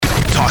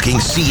Talking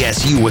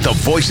CSU with the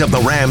voice of the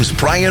Rams,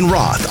 Brian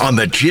Roth, on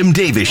the Jim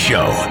Davis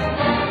Show.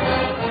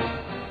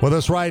 With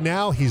us right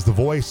now, he's the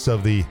voice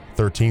of the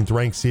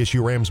 13th-ranked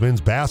CSU Rams men's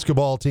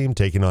basketball team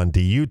taking on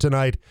DU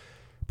tonight.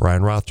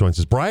 Brian Roth joins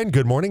us. Brian,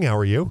 good morning. How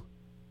are you?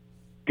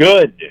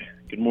 Good.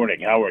 Good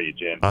morning. How are you,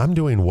 Jim? I'm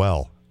doing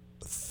well.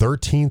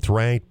 13th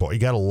ranked. Boy, you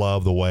got to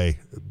love the way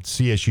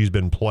CSU's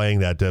been playing.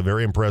 That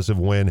very impressive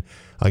win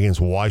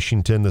against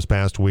Washington this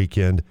past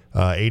weekend,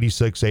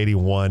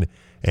 86-81.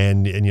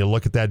 And you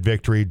look at that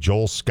victory,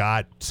 Joel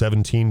Scott,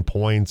 17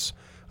 points.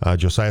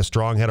 Josiah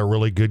Strong had a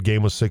really good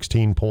game with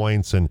 16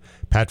 points. And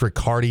Patrick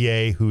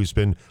Cartier, who's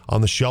been on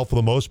the shelf for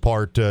the most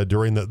part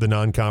during the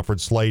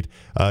non-conference slate,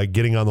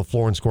 getting on the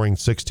floor and scoring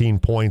 16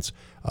 points.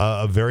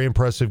 A very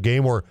impressive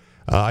game where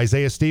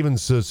Isaiah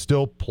Stevens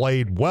still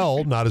played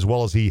well, not as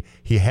well as he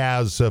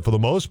has for the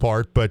most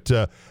part, but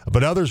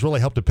others really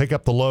helped to pick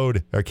up the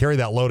load, or carry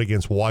that load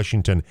against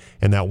Washington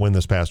in that win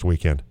this past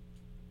weekend.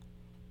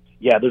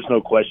 Yeah, there's no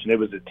question. It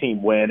was a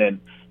team win, and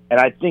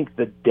I think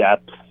the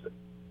depth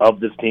of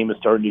this team is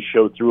starting to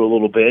show through a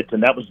little bit,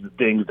 and that was the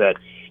thing that,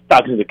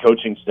 talking to the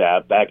coaching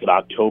staff back in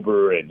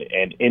October and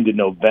into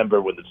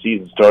November when the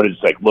season started,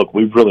 it's like, look,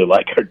 we really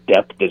like our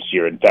depth this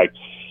year. In fact,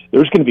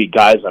 there's going to be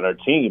guys on our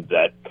team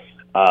that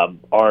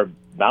are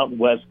Mountain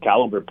West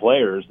caliber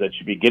players that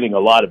should be getting a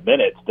lot of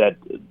minutes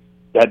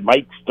that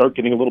might start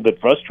getting a little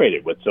bit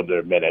frustrated with some of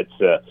their minutes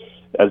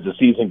as the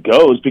season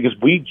goes, because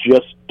we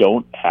just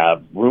don't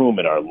have room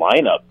in our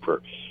lineup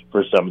for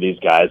some of these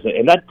guys.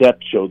 And that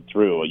depth showed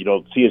through. You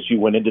know, CSU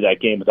went into that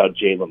game without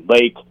Jalen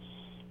Lake,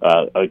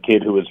 a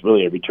kid who was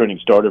really a returning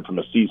starter from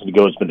a season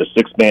ago. He's been the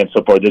sixth man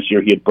so far this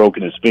year. He had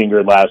broken his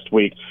finger last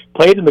week,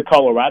 played in the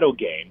Colorado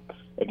game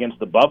against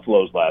the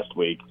Buffaloes last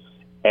week,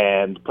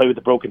 and played with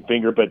a broken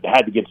finger, but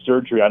had to get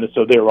surgery on it.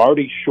 So they were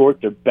already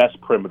short their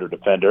best perimeter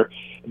defender.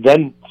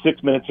 Then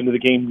 6 minutes into the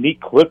game, Nick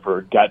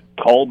Clifford got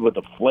called with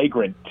a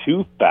flagrant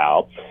 2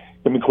 foul.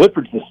 I mean,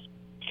 Clifford's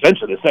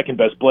essentially the second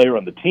best player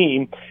on the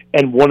team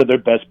and one of their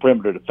best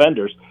perimeter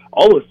defenders.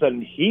 All of a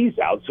sudden, he's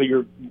out. So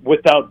you're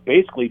without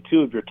basically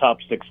 2 of your top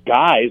 6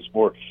 guys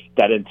for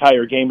that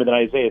entire game. And then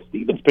Isaiah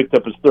Stevens picked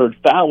up his 3rd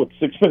foul with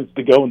 6 minutes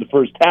to go in the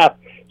first half.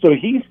 So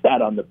he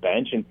sat on the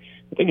bench, and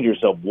you're thinking to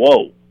yourself,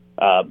 whoa.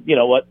 You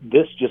know what?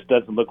 This just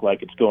doesn't look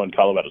like it's going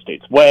Colorado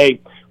State's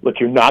way. Look,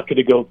 you're not going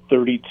to go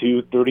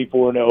 32,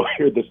 34-0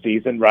 here this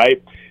season,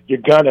 right?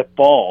 You're going to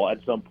fall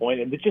at some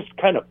point. And it just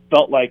kind of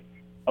felt like,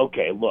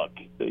 okay, look,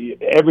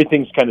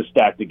 everything's kind of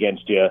stacked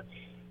against you.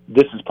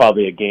 This is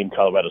probably a game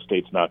Colorado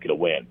State's not going to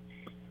win.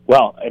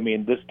 Well, I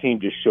mean, this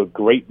team just showed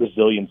great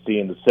resiliency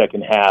in the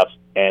second half,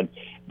 and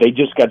they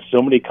just got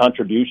so many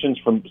contributions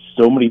from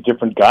so many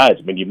different guys.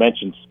 I mean, you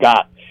mentioned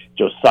Scott,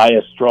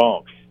 Josiah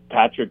Strong,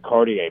 Patrick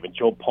Cartier, even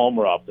Joe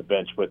Palmer off the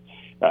bench with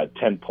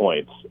 10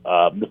 points.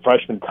 The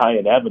freshman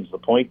Kyan Evans, the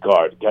point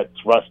guard, got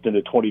thrust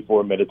into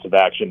 24 minutes of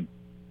action.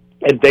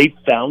 And they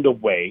found a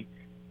way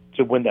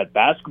to win that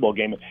basketball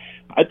game.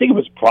 I think it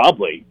was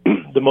probably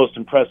the most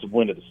impressive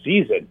win of the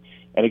season.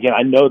 And again,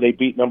 I know they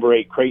beat number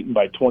 8 Creighton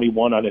by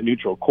 21 on a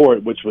neutral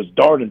court, which was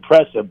darn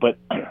impressive. But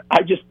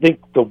I just think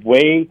the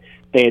way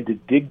they had to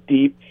dig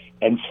deep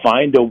and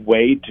find a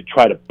way to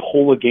try to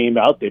pull a game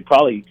out, they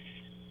probably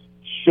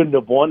shouldn't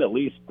have won, at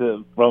least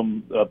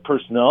from a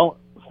personnel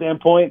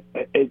standpoint.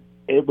 It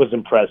was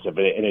impressive,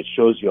 and it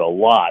shows you a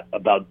lot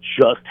about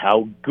just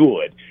how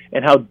good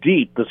and how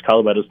deep this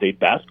Colorado State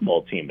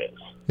basketball team is.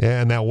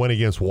 Yeah, and that win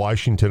against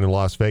Washington in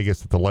Las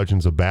Vegas at the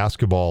Legends of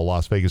Basketball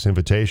Las Vegas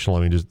Invitational.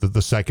 I mean, just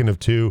the second of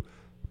 2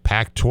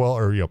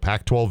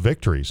 Pac-12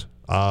 victories.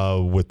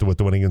 With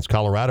the win against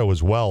Colorado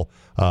as well,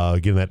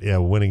 getting that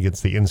win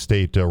against the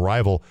in-state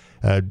rival,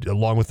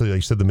 along with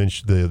you said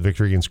the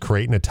victory against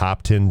Creighton, a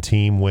top 10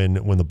 team when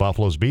the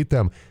Buffaloes beat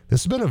them.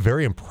 This has been a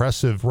very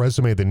impressive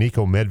resume that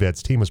Nico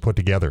Medved's team has put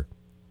together.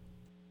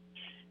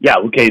 Yeah,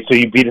 okay, so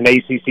you beat an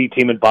ACC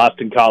team in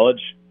Boston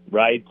College,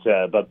 right?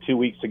 About 2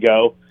 weeks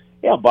ago.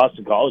 Yeah,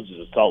 Boston College is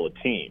a solid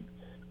team.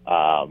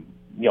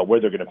 Where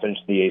they're going to finish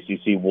in the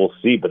ACC, we'll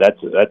see. But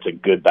that's a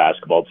good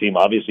basketball team.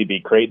 Obviously,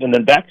 beat Creighton, and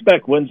then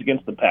back-to-back wins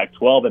against the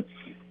Pac-12.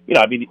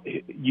 And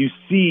you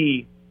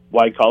see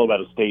why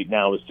Colorado State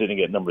now is sitting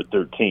at number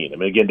 13. I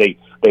mean, again,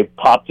 they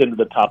popped into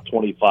the top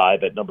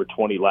 25 at number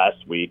 20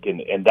 last week,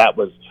 and that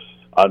was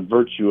on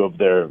virtue of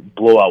their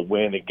blowout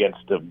win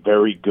against a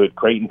very good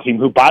Creighton team,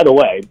 who, by the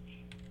way,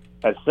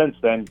 has since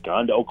then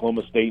gone to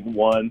Oklahoma State and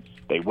won.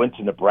 They went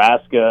to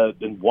Nebraska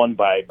and won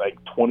by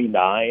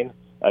 29.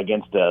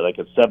 Against a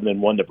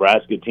 7-1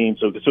 Nebraska team.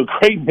 So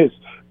Creighton has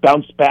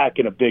bounced back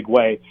in a big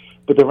way.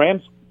 But the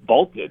Rams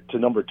vaulted to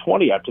number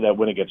 20 after that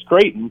win against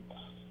Creighton.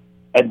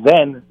 And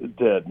then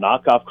to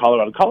knock off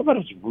Colorado.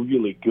 Colorado's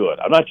really good.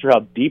 I'm not sure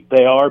how deep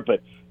they are,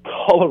 but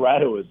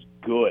Colorado is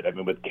good. I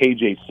mean, with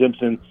KJ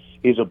Simpson,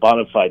 he's a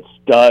bona fide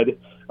stud.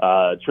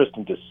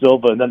 Tristan De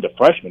Silva, and then the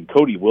freshman,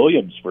 Cody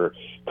Williams for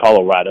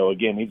Colorado.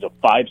 Again, he's a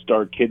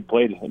 5-star kid,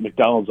 played at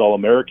McDonald's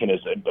All-American, as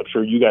I'm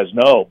sure you guys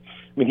know.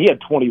 I mean, he had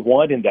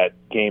 21 in that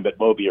game at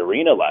Moby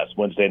Arena last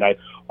Wednesday night.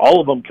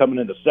 All of them coming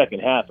in the second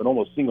half and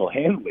almost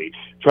single-handedly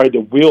tried to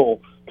will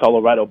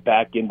Colorado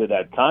back into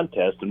that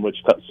contest in which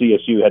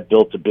CSU had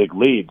built a big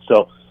lead.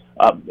 So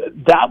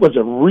that was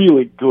a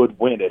really good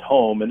win at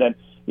home. And then,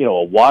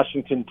 a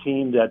Washington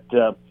team that,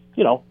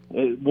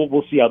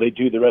 we'll see how they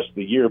do the rest of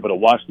the year, but a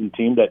Washington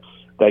team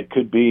that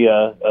could be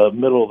a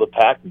middle of the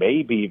pack,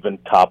 maybe even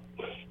top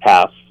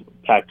half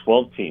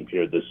Pac-12 team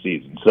here this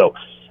season. So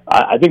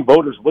I think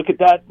voters look at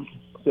that and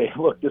say,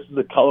 look, this is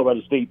a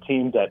Colorado State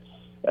team that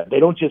they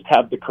don't just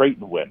have the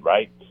Creighton win,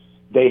 right?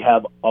 They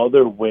have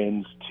other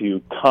wins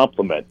to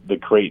complement the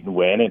Creighton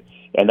win,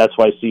 and that's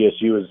why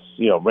CSU is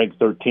ranked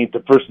 13th.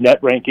 The first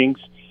net rankings,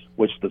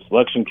 which the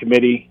selection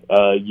committee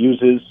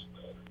uses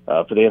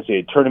for the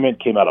NCAA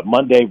tournament, came out on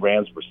Monday.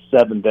 Rams were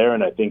 7 there,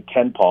 and I think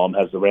Ken Palm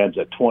has the Rams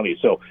at 20.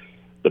 So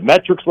the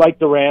metrics like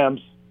the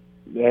Rams,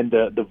 and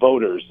the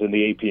voters in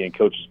the AP and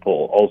coaches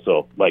poll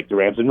also like the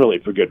Rams, and really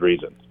for good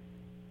reason.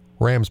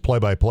 Rams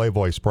play-by-play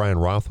voice Brian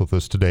Roth with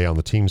us today on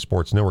the Team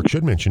Sports Network.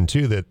 Should mention,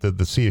 too, that the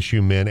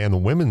CSU men and the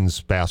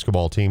women's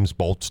basketball teams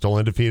both still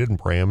undefeated, and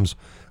Rams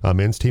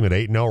men's team at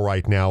 8-0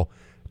 right now.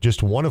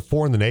 Just 1 of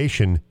 4 in the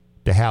nation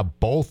to have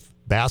both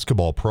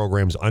basketball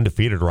programs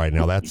undefeated right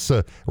now. That's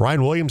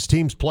Ryan Williams'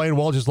 team's playing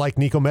well, just like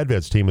Nico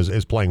Medved's team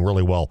is playing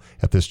really well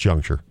at this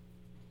juncture.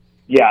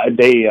 Yeah,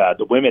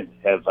 the women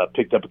have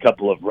picked up a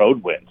couple of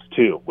road wins,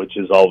 too, which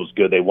is always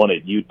good. They won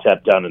at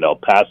UTEP down in El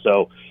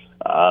Paso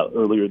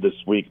earlier this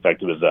week. In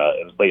fact, it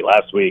was late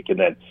last week, and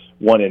then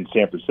one in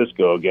San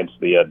Francisco against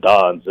the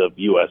Dons of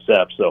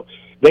USF. So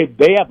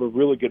they have a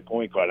really good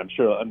point guard. I'm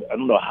sure. I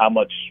don't know how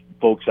much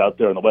folks out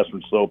there on the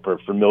Western Slope are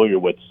familiar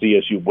with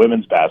CSU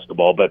women's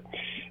basketball, but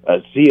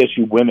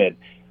CSU women,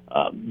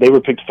 they were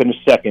picked to finish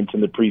second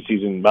in the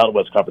preseason Mountain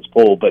West Conference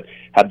poll, but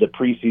had the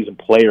preseason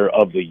player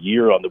of the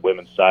year on the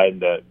women's side,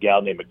 the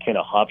gal named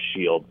McKenna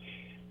Hopshield.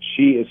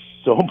 She is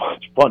so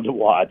much fun to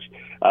watch.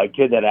 A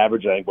kid that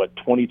averaged,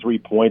 23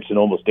 points and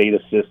almost 8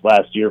 assists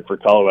last year for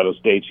Colorado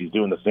State. She's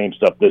doing the same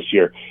stuff this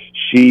year.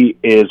 She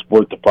is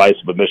worth the price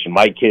of admission.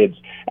 My kids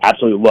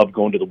absolutely love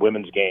going to the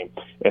women's game,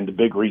 and the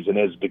big reason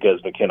is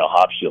because McKenna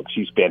Hopshield.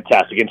 She's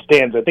fantastic. And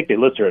stands, I think they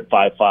list her at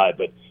 5'5",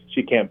 but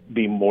she can't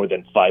be more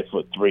than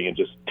 5'3" and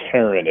just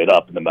tearing it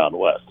up in the Mountain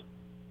West.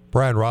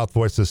 Brian Roth,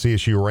 voice of the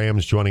CSU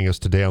Rams, joining us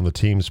today on the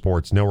Team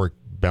Sports Network.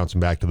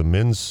 Bouncing back to the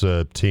men's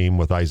team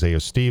with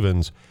Isaiah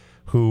Stevens,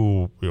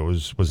 who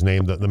was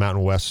named the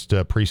Mountain West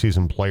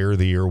preseason player of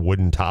the year,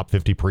 Wooden top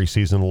 50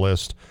 preseason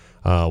list,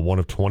 one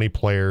of 20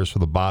 players for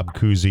the Bob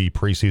Cousy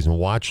preseason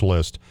watch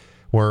list,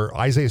 where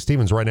Isaiah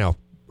Stevens right now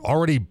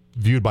already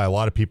viewed by a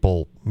lot of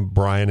people,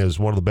 Brian, as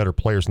one of the better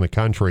players in the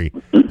country,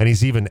 and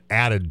he's even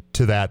added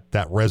to that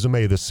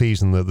resume this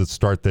season, the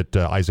start that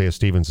Isaiah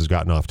Stevens has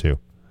gotten off to.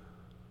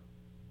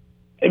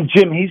 And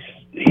Jim,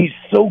 he's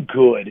so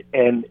good,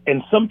 and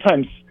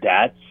sometimes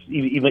stats,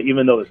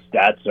 even though the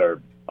stats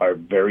are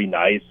very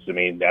nice. I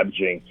mean,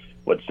 averaging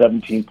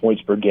 17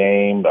 points per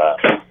game,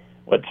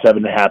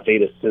 7.5,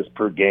 8 assists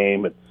per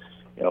game, and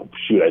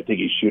I think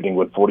he's shooting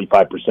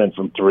 45%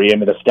 from three. I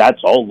mean, the stats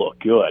all look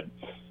good,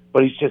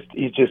 but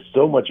he's just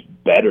so much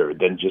better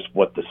than just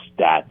what the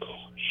stats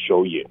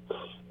show you.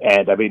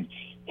 And I mean,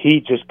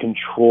 he just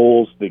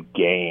controls the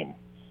game.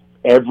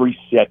 Every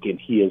second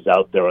he is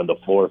out there on the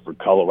floor for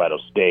Colorado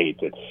State,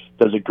 and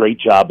does a great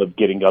job of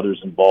getting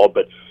others involved.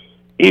 But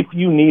if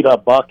you need a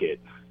bucket,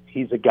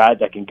 he's a guy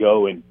that can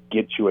go and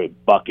get you a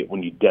bucket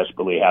when you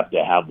desperately have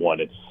to have one.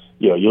 And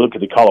you look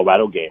at the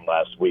Colorado game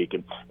last week,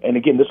 and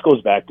again, this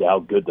goes back to how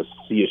good the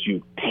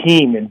CSU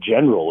team in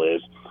general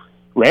is.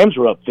 Rams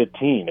were up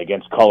 15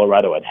 against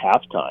Colorado at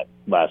halftime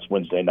last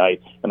Wednesday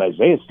night, and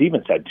Isaiah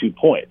Stevens had 2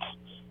 points.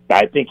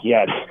 I think he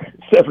had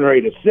 7 or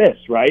 8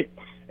 assists, right?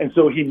 And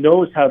so he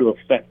knows how to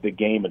affect the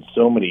game in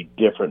so many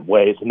different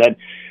ways. And then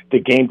the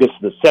game gets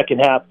to the second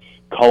half.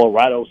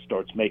 Colorado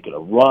starts making a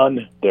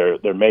run. They're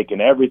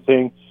making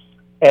everything.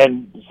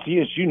 And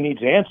CSU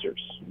needs answers.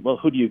 Well,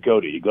 who do you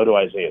go to? You go to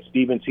Isaiah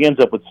Stevens. He ends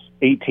up with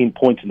 18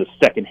 points in the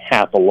second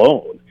half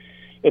alone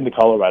in the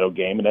Colorado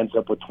game, and ends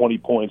up with 20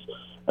 points,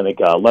 I think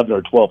 11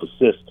 or 12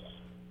 assists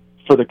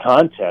for the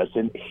contest.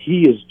 And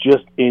he is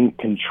just in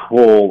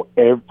control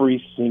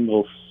every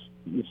single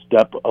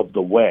step of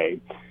the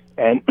way.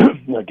 And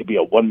it could be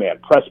a one-man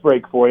press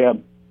break for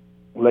you,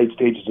 late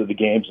stages of the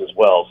games as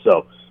well.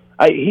 So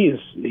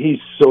he's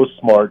so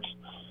smart,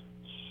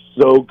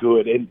 so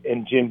good.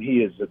 And Jim,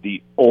 he is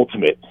the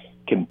ultimate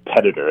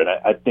competitor. And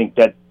I think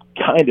that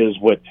kind of is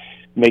what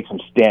makes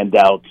him stand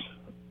out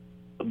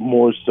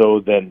more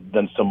so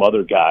than some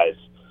other guys.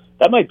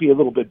 That might be a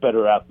little bit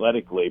better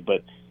athletically,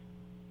 but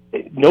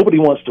nobody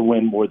wants to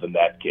win more than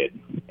that kid.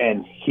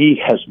 And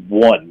he has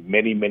won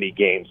many, many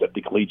games at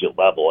the collegiate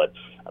level. And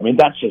I mean,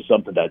 that's just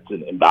something that's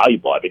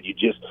invaluable. I mean,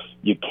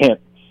 you can't,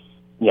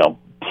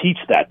 teach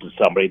that to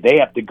somebody. They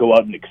have to go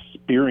out and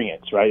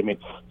experience, right? I mean,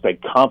 it's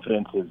like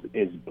confidence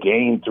is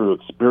gained through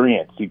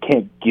experience. You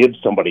can't give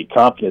somebody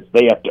confidence.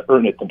 They have to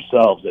earn it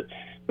themselves. And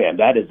man,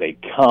 that is a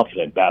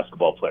confident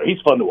basketball player.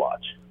 He's fun to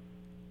watch.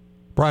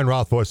 Brian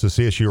Roth, voice of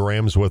CSU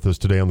Rams, with us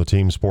today on the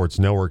Team Sports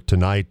Network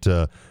tonight.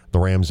 The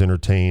Rams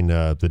entertain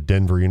the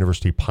Denver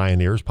University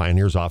Pioneers.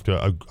 Pioneers off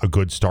to a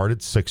good start at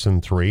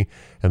 6-3,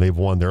 and they've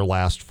won their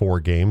last 4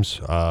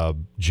 games.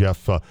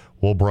 Jeff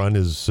Wilbrun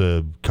is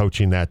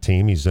coaching that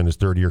team. He's in his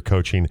 3rd year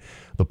coaching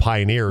the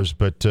Pioneers,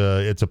 but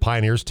it's a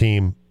Pioneers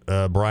team,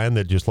 Brian,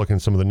 that just looking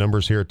at some of the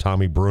numbers here,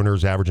 Tommy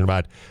Bruner's averaging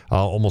about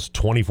almost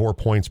 24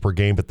 points per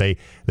game, but they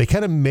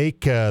kind of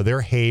make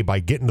their hay by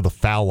getting to the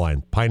foul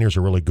line. Pioneers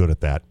are really good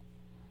at that.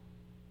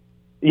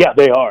 Yeah,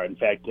 they are. In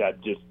fact,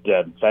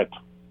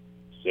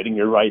 sitting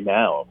here right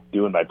now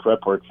doing my prep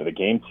work for the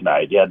game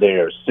tonight, yeah, they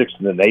are 6th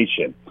in the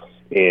nation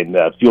in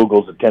field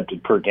goals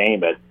attempted per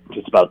game at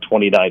just about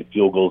 29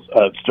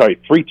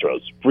 free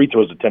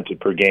throws attempted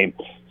per game,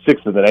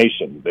 6th in the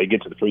nation. They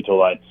get to the free throw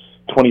line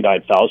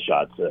 29 foul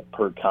shots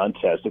per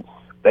contest. And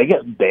they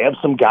have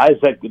some guys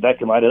that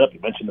can light it up. You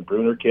mentioned the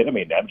Bruner kid. I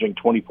mean, averaging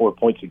 24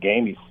 points a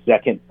game. He's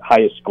 2nd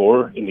highest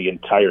scorer in the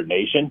entire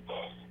nation.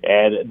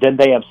 And then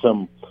they have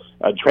some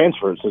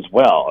transfers as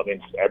well. I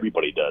mean,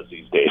 everybody does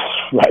these days,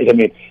 right? I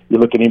mean, you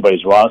look at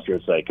anybody's roster,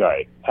 it's like, all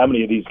right, how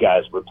many of these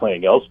guys were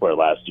playing elsewhere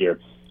last year?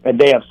 And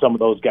they have some of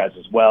those guys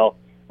as well.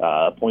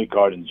 Point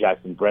guard in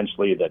Jackson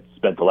Brenchley that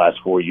spent the last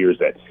 4 years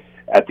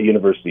at the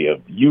University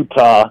of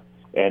Utah.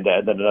 And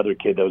then another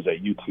kid that was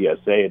at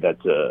UTSA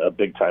that's a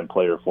big-time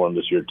player for him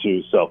this year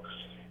too. So,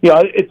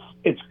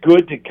 it's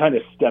good to kind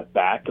of step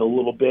back a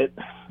little bit.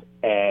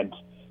 And,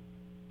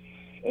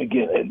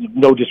 again,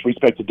 no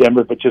disrespect to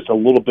Denver, but just a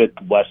little bit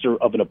lesser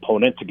of an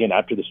opponent, again,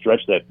 after the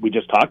stretch that we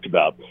just talked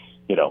about.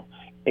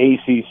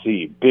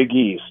 ACC, Big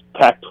East,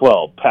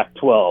 Pac-12,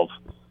 Pac-12.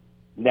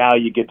 Now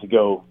you get to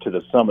go to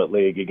the Summit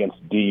League against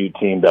a DU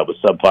team that was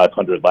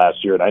sub-500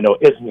 last year, and I know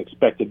isn't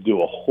expected to do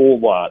a whole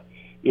lot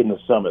in the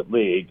Summit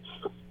League.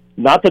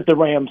 Not that the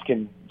Rams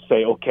can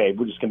say, okay,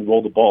 we're just going to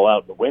roll the ball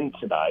out and win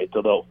tonight,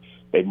 although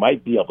they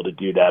might be able to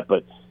do that.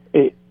 But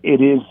it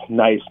is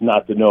nice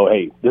not to know,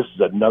 hey, this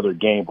is another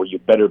game where you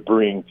better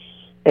bring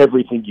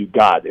everything you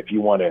got if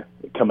you want to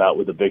come out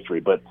with a victory.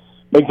 But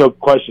make no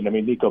question, I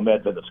mean, Nico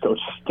Medved's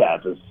coaching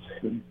staff is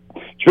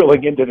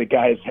drilling into the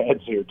guys'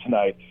 heads here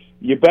tonight.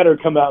 You better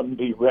come out and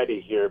be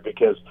ready here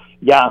because,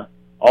 yeah,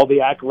 all the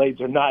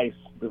accolades are nice.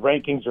 The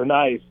rankings are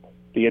nice.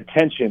 The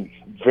attention,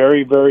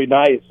 very, very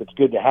nice. It's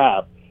good to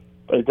have,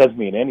 but it doesn't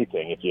mean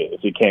anything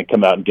if you can't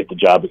come out and get the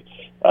job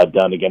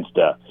done against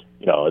a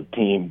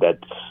team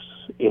that's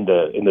in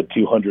the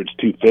 200s,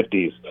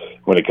 250s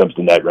when it comes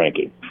to net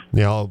ranking.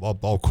 Yeah,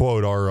 I'll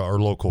quote our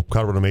local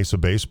Colorado Mesa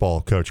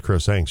baseball coach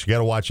Chris Hanks. You got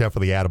to watch out for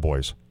the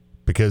attaboys.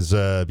 Because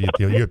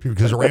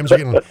because the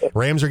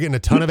Rams are getting a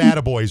ton of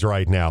attaboys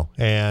right now,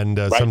 and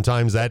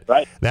sometimes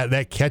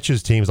that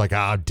catches teams like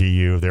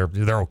DU.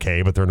 They're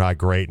okay, but they're not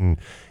great. And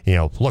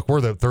look,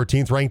 we're the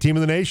 13th ranked team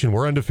in the nation.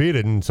 We're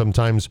undefeated, and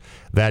sometimes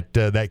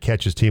that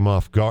catches teams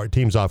off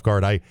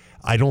guard.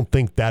 I don't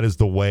think that is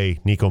the way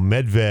Nico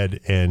Medved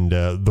and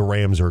the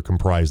Rams are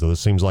comprised. Though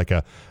this seems like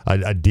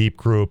a deep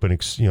group,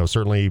 and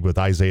certainly with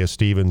Isaiah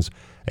Stevens.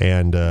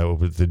 And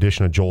with the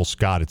addition of Joel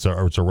Scott, it's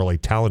a really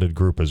talented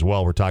group as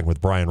well. We're talking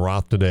with Brian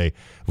Roth today,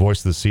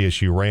 voice of the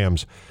CSU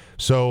Rams.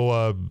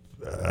 So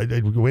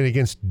win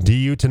against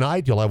DU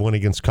tonight. You'll have one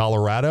against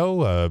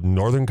Colorado,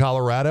 Northern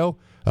Colorado.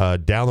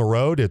 Down the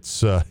road,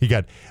 it's you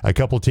got a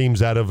couple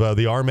teams out of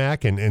the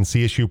RMAC and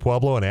CSU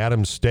Pueblo and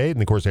Adams State,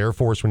 and of course Air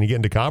Force. When you get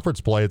into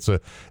conference play, it's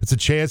a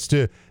chance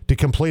to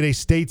complete a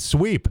state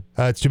sweep.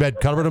 It's too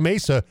bad Colorado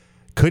Mesa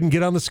couldn't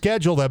get on the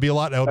schedule. That would be a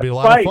lot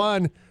of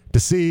fun to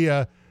see.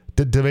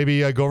 To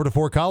maybe go over to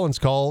Fort Collins,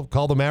 call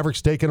the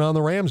Mavericks taking on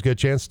the Rams, get a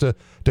chance to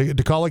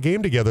call a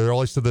game together. They're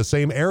always to the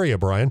same area,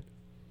 Brian.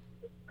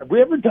 Have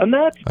we ever done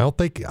that?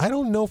 I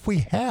don't know if we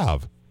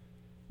have.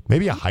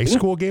 Maybe a high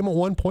school game at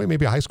one point,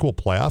 maybe a high school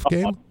playoff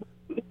game.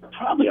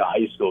 Probably a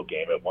high school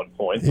game at one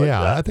point. But,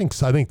 yeah, I think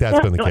that's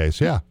been the case.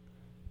 Yeah.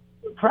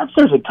 Perhaps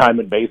there's a time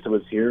when Mesa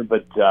was here,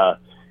 but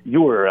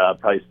you were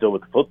probably still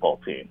with the football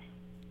team.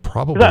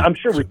 Probably. I'm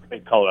sure we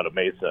played Colorado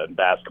Mesa in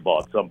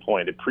basketball at some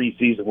point in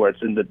preseason where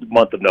it's in the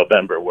month of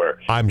November.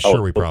 I'm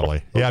sure we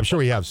probably. Yeah, I'm sure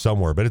we have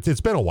somewhere, but it's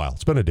been a while.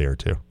 It's been a day or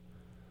two.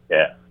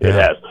 Yeah, it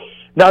has.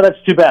 No, that's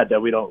too bad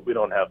that we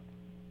don't have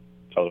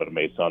Colorado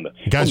Mesa on the.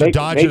 You guys are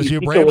dodging us.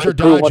 Your Rams are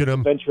dodging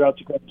them. Venture out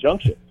to Grand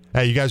Junction.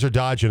 Hey, you guys are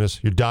dodging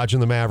us. You're dodging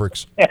the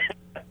Mavericks.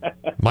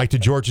 Mike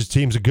DeGeorge's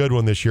team's a good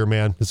one this year,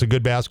 man. It's a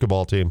good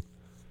basketball team.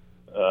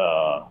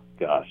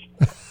 Gosh.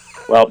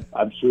 Well,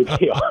 I'm sure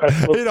they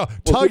are.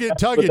 Tug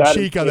in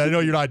cheek on that. I know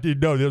you're not.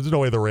 There's no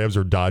way the Rams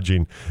are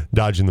dodging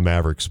the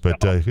Mavericks, but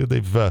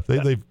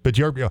but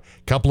you're a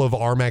couple of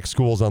RMAC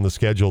schools on the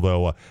schedule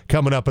though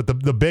coming up. But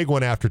the big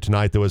one after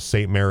tonight though is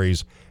St.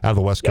 Mary's out of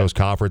the West Coast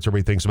Conference.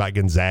 Everybody thinks about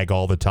Gonzaga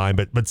all the time,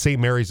 but St.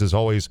 Mary's is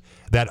always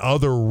that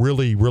other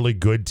really really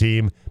good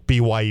team.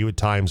 BYU at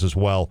times as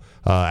well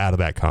out of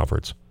that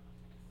conference.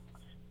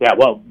 Yeah,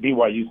 well,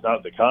 BYU's not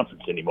in the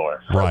conference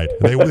anymore. Right,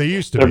 they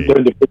used to be. They're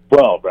in the Big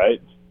 12, right?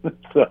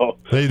 So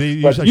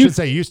I should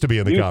say used to be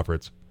in the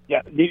conference.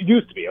 Yeah, it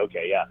used to be.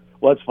 Okay, yeah.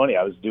 Well, it's funny.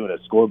 I was doing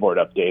a scoreboard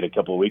update a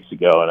couple of weeks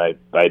ago, and I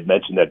had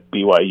mentioned that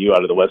BYU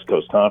out of the West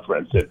Coast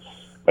Conference, and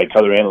my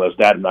color analyst,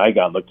 Adam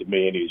Nigon, looked at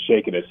me and he was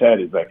shaking his head.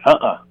 He's like,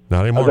 Not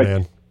anymore, like,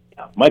 man.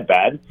 Yeah, my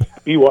bad.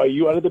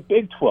 BYU out of the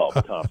Big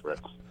 12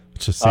 conference. It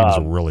just seems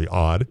really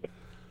odd.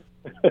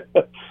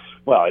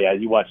 Well, yeah,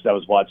 I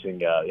was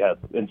watching,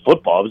 in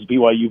football, it was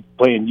BYU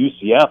playing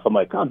UCF. I'm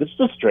like, this is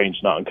a strange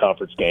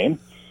non-conference game.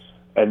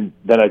 And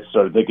then I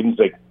started thinking, it's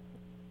like,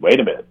 wait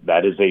a minute,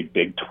 that is a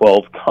Big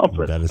 12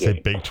 conference That is game.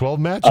 a Big 12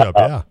 matchup,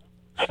 yeah.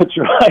 That's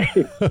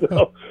right.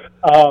 So,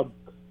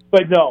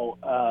 but no,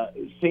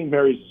 St.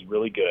 Mary's is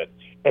really good.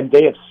 And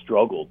they have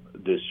struggled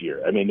this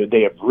year. I mean,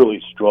 they have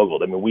really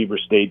struggled. I mean, Weber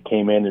State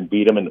came in and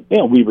beat them. And,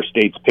 Weber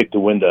State's picked to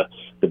win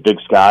the Big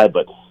Sky,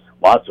 but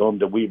lots of them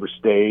to Weber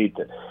State.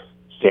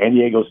 San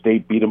Diego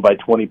State beat them by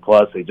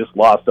 20-plus. They just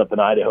lost up in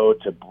Idaho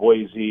to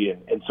Boise.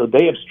 And so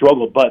they have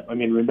struggled. But, I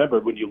mean, remember,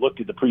 when you looked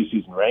at the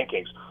preseason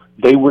rankings,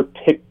 they were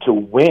picked to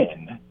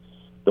win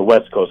the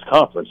West Coast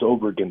Conference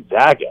over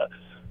Gonzaga.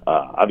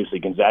 Obviously,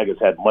 Gonzaga's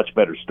had a much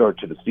better start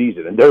to the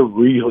season, and they're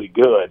really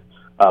good.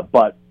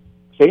 But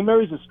St.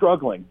 Mary's is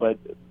struggling, but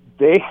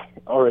they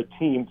are a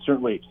team,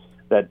 certainly,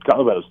 that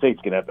Colorado State's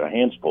going to have their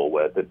hands full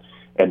with.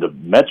 And the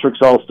metrics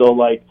all still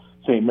like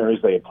St.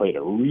 Mary's. They have played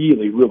a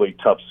really, really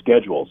tough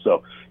schedule.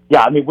 So,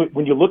 yeah, I mean,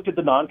 when you looked at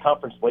the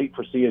non-conference slate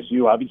for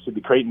CSU, obviously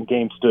the Creighton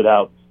game stood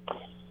out.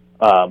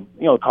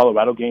 The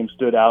Colorado game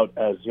stood out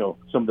as,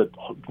 some of the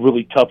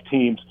really tough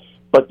teams.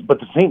 But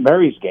the St.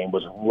 Mary's game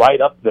was right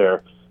up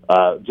there,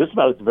 just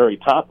about at the very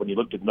top when you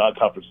looked at the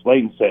non-conference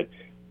slate and said,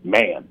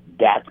 man,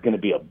 that's going to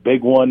be a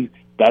big one.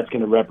 That's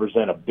going to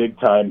represent a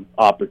big-time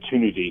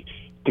opportunity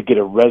to get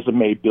a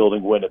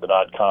resume-building win at the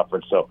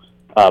non-conference. So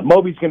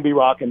Moby's going to be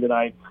rocking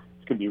tonight.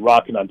 It's going to be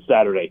rocking on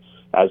Saturday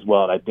as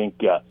well. And I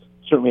think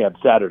certainly on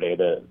Saturday,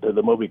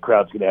 the Moby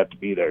crowd's going to have to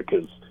be there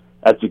because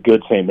that's a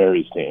good St.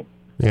 Mary's team.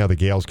 Yeah, the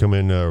Gales come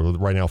in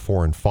right now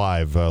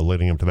 4-5,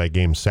 leading up to that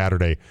game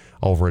Saturday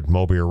over at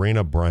Moby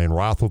Arena. Brian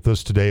Roth with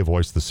us today,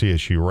 voice of the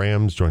CSU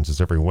Rams, joins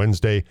us every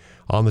Wednesday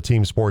on the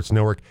Team Sports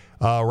Network.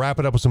 Wrap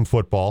it up with some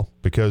football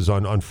because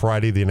on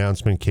Friday the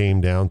announcement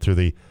came down through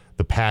the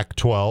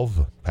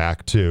Pac-12,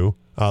 Pac-2,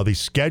 the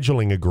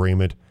scheduling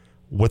agreement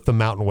with the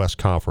Mountain West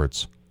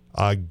Conference.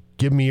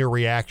 Give me your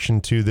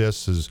reaction to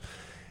this. Is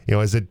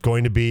it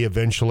going to be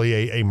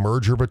eventually a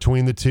merger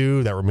between the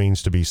two? That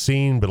remains to be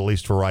seen, but at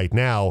least for right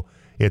now,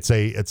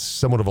 it's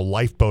somewhat of a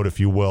lifeboat, if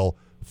you will,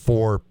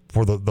 for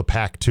the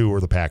Pac-2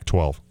 or the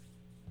Pac-12.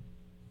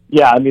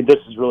 Yeah, I mean, this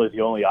is really the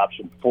only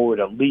option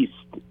forward, at least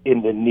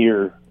in the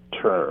near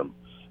term,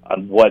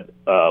 on what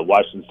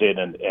Washington State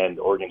and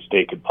Oregon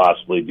State could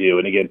possibly do.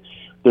 And again,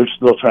 they're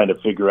still trying to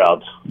figure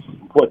out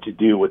what to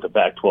do with the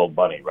Pac-12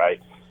 money, right?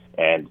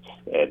 And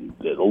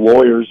the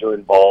lawyers are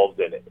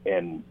involved,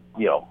 and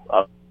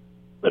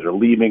that are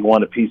leaving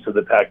want a piece of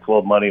the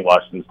Pac-12 money.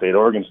 Washington State,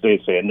 Oregon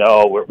State saying,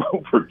 no,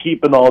 we're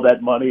keeping all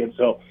that money. And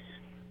so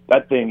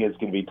that thing is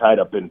going to be tied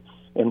up in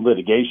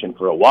litigation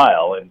for a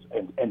while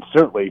and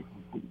certainly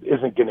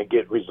isn't going to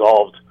get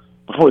resolved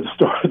before the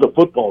start of the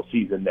football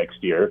season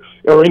next year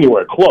or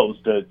anywhere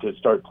close to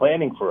start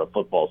planning for a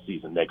football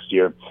season next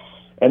year.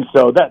 And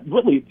so that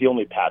really the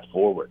only path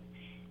forward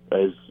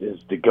is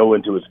to go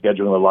into a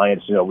scheduling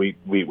alliance.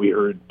 We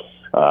heard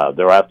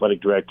their athletic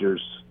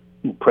directors,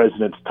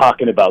 presidents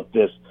talking about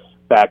this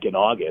back in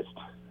August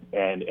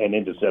and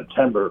into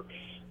September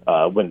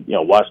when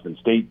Washington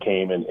State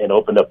came and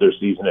opened up their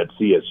season at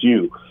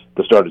CSU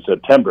the start of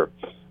September,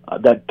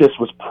 that this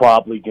was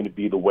probably going to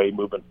be the way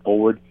moving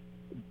forward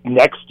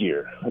next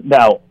year.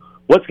 Now,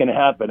 what's going to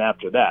happen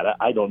after that?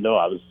 I don't know.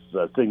 I was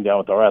sitting down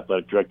with our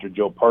athletic director,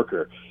 Joe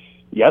Parker,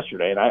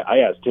 yesterday, and I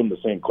asked him the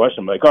same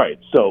question. I'm like, all right,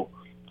 so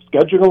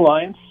scheduling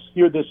alliance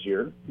here this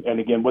year, and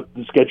again, what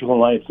the scheduling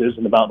alliance is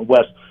in the Mountain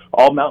West,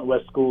 all Mountain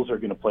West schools are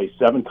going to play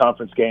 7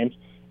 conference games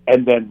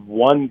and then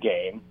 1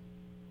 game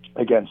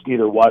against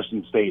either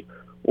Washington State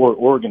or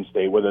Oregon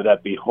State, whether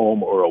that be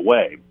home or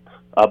away.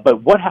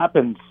 But what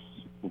happens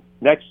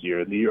next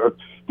year, the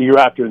year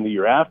after, and the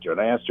year after?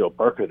 And I asked Joe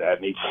Parker that,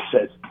 and he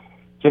says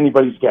it's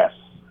anybody's guess.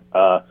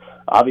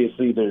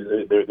 Obviously,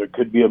 there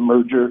could be a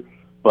merger,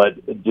 but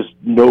just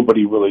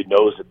nobody really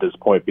knows at this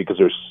point because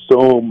there's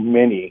so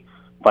many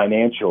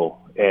financial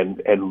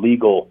and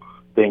legal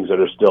things that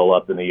are still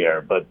up in the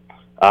air. But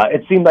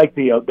it seemed like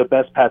the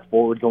best path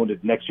forward going to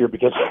next year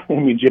because, I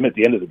mean, Jim, at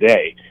the end of the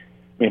day,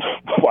 I mean,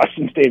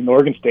 Washington State and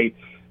Oregon State,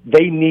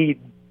 they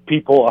need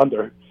people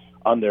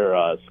on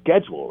their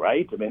schedule,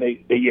 right? I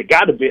mean, you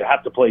got to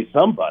have to play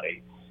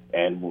somebody,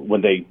 and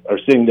when they are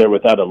sitting there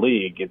without a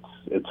league,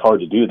 it's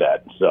hard to do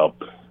that. So,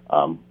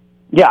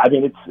 yeah, I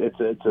mean,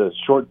 it's a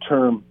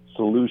short-term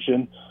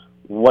solution.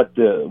 What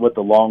the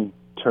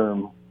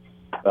long-term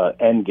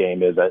end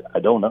game is, I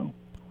don't know.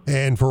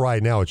 And for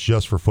right now, it's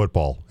just for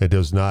football. It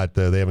does not.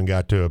 They haven't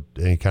got to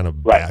any kind of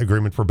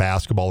agreement for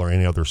basketball or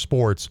any other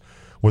sports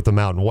with the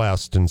Mountain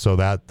West, and so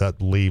that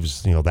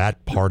leaves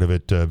that part of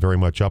it very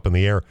much up in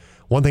the air.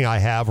 One thing I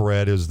have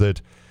read is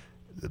that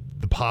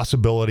the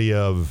possibility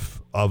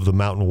of the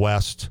Mountain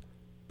West,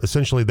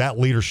 essentially that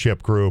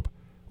leadership group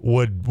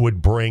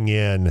would bring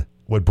in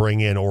would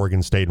bring in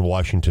Oregon State and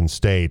Washington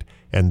State,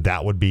 and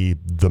that would be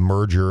the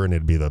merger, and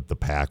it'd be the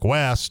Pac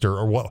West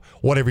or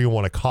whatever you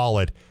want to call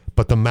it.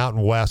 But the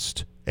Mountain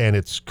West and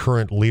its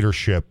current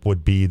leadership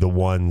would be the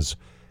ones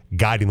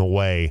guiding the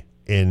way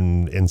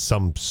in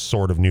some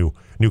sort of new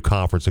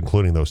conference,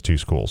 including those two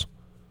schools.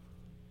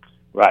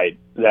 Right.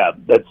 Yeah,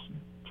 that's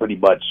pretty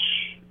much.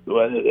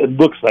 It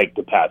looks like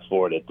the path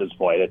forward at this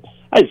point.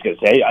 I just gotta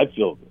say, I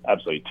feel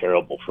absolutely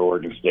terrible for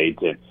Oregon State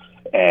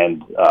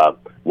and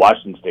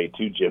Washington State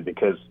too, Jim,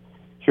 because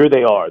here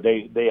they are.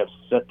 They have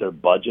set their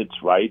budgets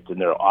right, and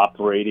they're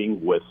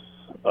operating with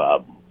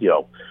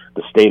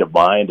the state of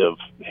mind of,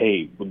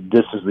 hey,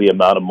 this is the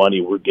amount of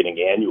money we're getting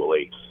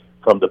annually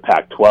from the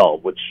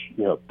Pac-12, which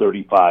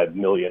 $35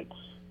 million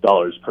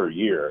per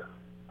year.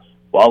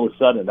 Well, all of a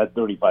sudden, that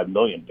 $35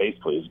 million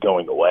basically is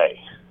going away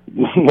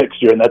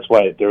next year, and that's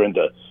why they're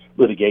into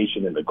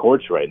litigation in the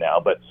courts right now.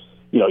 But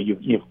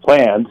you've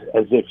planned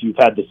as if you've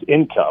had this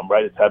income,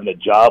 right? It's having a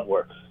job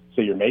where,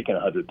 say, you're making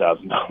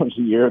 $100,000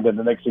 a year, and then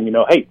the next thing you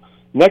know, hey,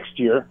 next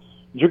year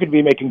you're going to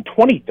be making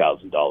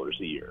 $20,000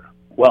 a year.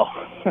 Well,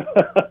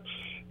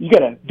 you got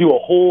to do a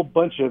whole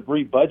bunch of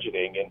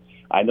rebudgeting, and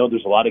I know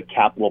there's a lot of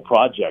capital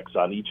projects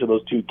on each of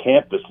those two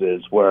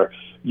campuses where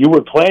you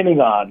were planning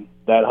on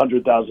that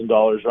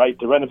 $100,000, right,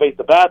 to renovate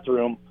the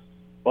bathroom.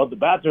 Well, the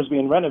bathroom's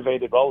being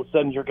renovated. All of a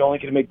sudden, you're only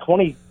going to make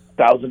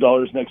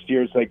 $20,000 next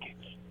year. It's like,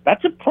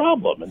 that's a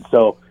problem. And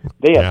so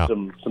they have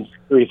some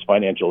serious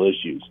financial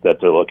issues that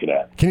they're looking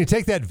at. Can you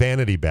take that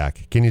vanity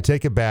back? Can you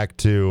take it back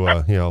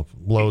to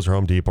Lowe's or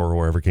Home Depot or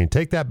wherever? Can you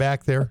take that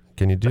back there?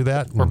 Can you do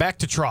that? We're back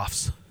to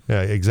troughs.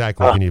 Yeah,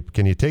 exactly.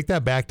 Can you take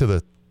that back to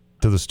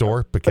the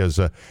store, because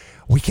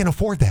we can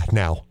afford that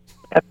now?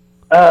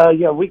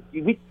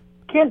 We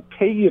can't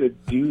pay you to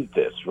do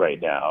this right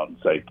now.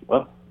 It's like,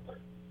 well,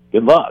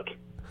 good luck.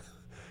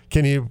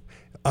 Can you?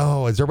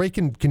 Oh, is there a way?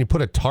 Can you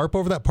put a tarp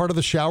over that part of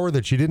the shower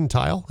that you didn't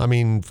tile? I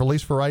mean, at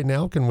least for right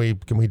now, can we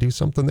do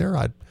something there?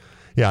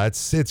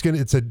 It's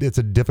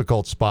a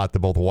difficult spot that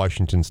both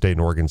Washington State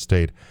and Oregon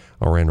State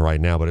are in right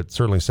now, but it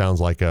certainly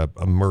sounds like a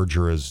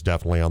merger is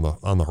definitely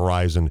on the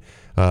horizon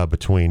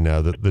between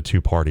the two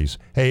parties.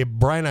 Hey,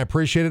 Brian, I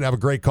appreciate it. Have a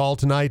great call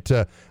tonight.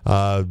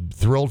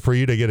 Thrilled for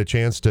you to get a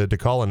chance to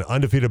call an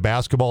undefeated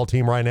basketball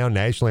team right now,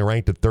 nationally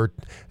ranked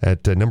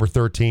at number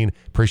 13.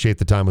 Appreciate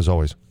the time as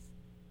always.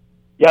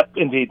 Yep,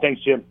 indeed.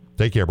 Thanks, Jim.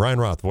 Take care. Brian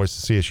Roth, voice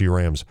of CSU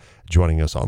Rams, joining us on